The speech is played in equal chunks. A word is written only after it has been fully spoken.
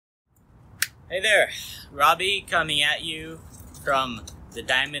Hey there, Robbie coming at you from the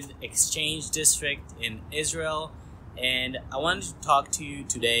Diamond Exchange District in Israel, and I wanted to talk to you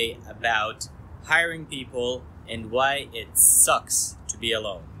today about hiring people and why it sucks to be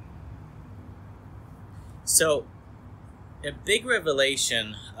alone. So, a big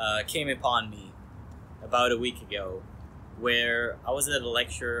revelation came upon me about a week ago where I was at a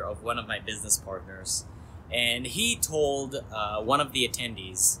lecture of one of my business partners, and he told one of the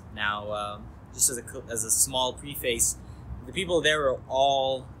attendees, just as a small preface, the people there are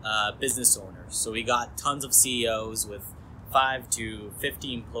all business owners. So we got tons of CEOs with 5 to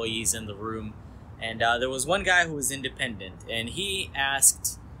 50 employees in the room. And there was one guy who was independent, and he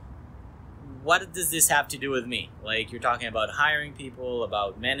asked, what does this have to do with me? Like, you're talking about hiring people,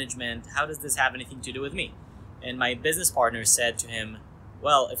 about management. How does this have anything to do with me? And my business partner said to him,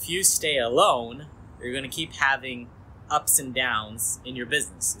 well, if you stay alone, you're going to keep having ups and downs in your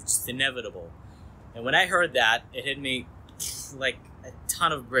business. It's just inevitable. And when I heard that, it hit me like a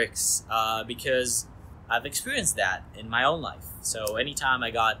ton of bricks because I've experienced that in my own life. So anytime I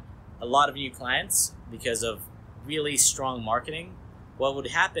got a lot of new clients because of really strong marketing, what would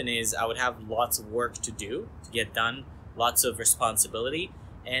happen is I would have lots of work to do, to get done, lots of responsibility.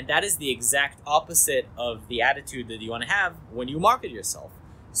 And that is the exact opposite of the attitude that you want to have when you market yourself.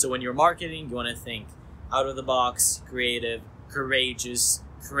 So when you're marketing, you want to think out of the box, creative, courageous,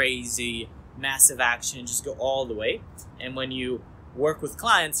 crazy, massive action, just go all the way. And when you work with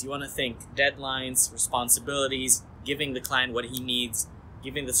clients, you want to think deadlines, responsibilities, giving the client what he needs,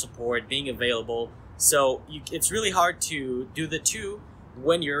 giving the support, being available. So it's really hard to do the two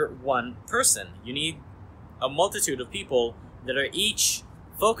when you're one person. You need a multitude of people that are each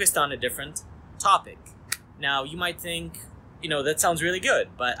focused on a different topic. Now, you might think, that sounds really good,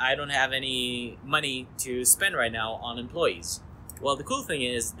 but I don't have any money to spend right now on employees. Well, the cool thing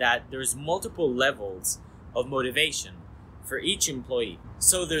is that there's multiple levels of motivation for each employee.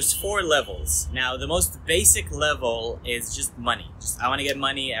 So there's 4 levels. Now, the most basic level is just money. I want to get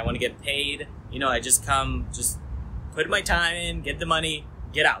money. I want to get paid. I just put my time in, get the money,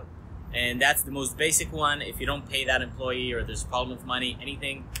 get out. And that's the most basic one. If you don't pay that employee or there's a problem with money,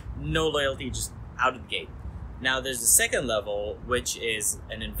 anything, no loyalty, just out of the gate. Now, there's the second level, which is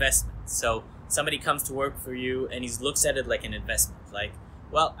an investment. So somebody comes to work for you and he looks at it like an investment. Like,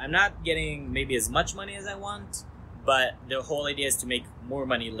 well, I'm not getting maybe as much money as I want, but the whole idea is to make more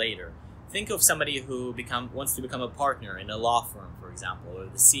money later. Think of somebody who wants to become a partner in a law firm, for example, or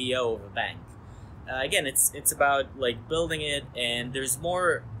the CEO of a bank. Again, it's about like building it, and there's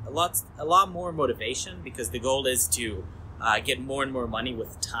a lot more motivation because the goal is to get more and more money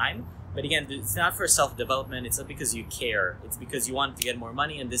with time. But again, it's not for self-development. It's not because you care. It's because you want to get more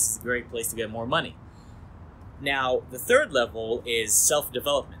money, and this is a great place to get more money. Now, the third level is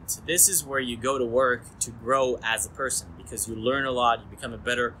self-development. This is where you go to work to grow as a person because you learn a lot, you become a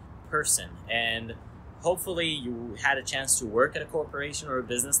better person. And hopefully you had a chance to work at a corporation or a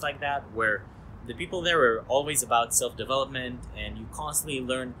business like that where the people there are always about self-development and you constantly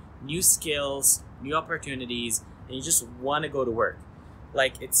learn new skills, new opportunities, and you just want to go to work.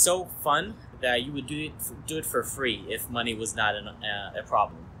 Like, it's so fun that you would do it for free if money was not a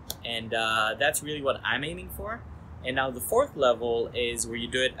problem. And that's really what I'm aiming for. And now the fourth level is where you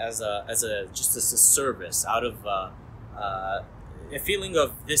do it as a service, out of a feeling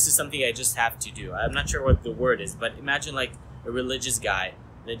of this is something I just have to do. I'm not sure what the word is, but imagine like a religious guy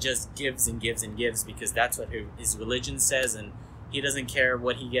that just gives and gives and gives because that's what his religion says, and he doesn't care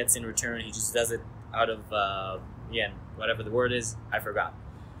what he gets in return. He just does it out of whatever the word is, I forgot.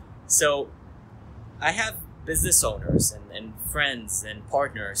 So I have business owners and friends and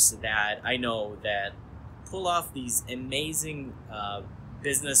partners that I know that pull off these amazing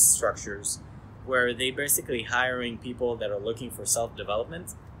business structures where they basically hiring people that are looking for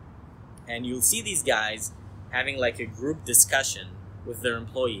self-development. And you'll see these guys having like a group discussion with their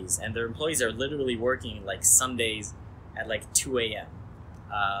employees, and their employees are literally working like some days at like 2 a.m.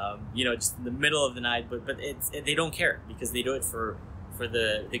 Just in the middle of the night, but they don't care because they do it for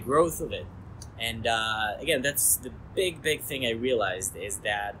the growth of it. And again, that's the big thing I realized is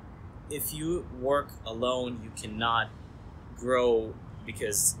that if you work alone, you cannot grow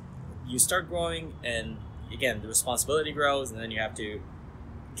because you start growing and again, the responsibility grows and then you have to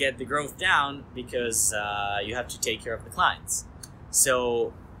get the growth down because you have to take care of the clients.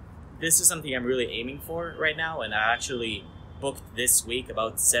 So this is something I'm really aiming for right now, and I actually booked this week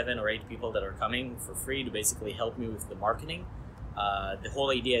about 7 or 8 people that are coming for free to basically help me with the marketing. The whole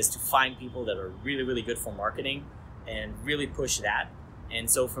idea is to find people that are really, really good for marketing and really push that. And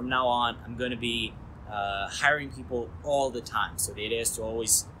so from now on, I'm going to be hiring people all the time. So the idea is to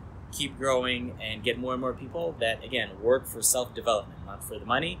always keep growing and get more and more people that, again, work for self-development, not for the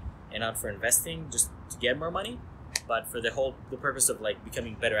money and not for investing just to get more money, but for the purpose of like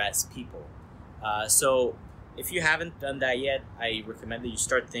becoming better as people. So if you haven't done that yet, I recommend that you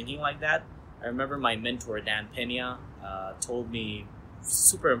start thinking like that. I remember my mentor, Dan Pena, told me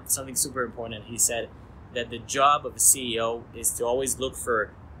something super important. He said that the job of a CEO is to always look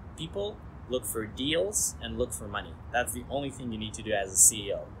for people, look for deals, and look for money. That's the only thing you need to do as a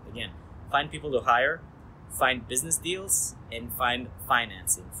CEO. Again, find people to hire, find business deals, and find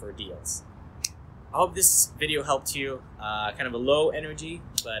financing for deals. I hope this video helped you. Kind of a low energy,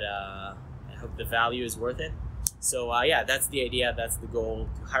 but I hope the value is worth it. So yeah, that's the idea, that's the goal,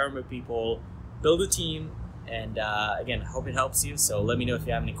 to hire more people, build a team, and again, I hope it helps you. So let me know if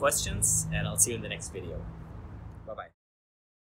you have any questions, and I'll see you in the next video.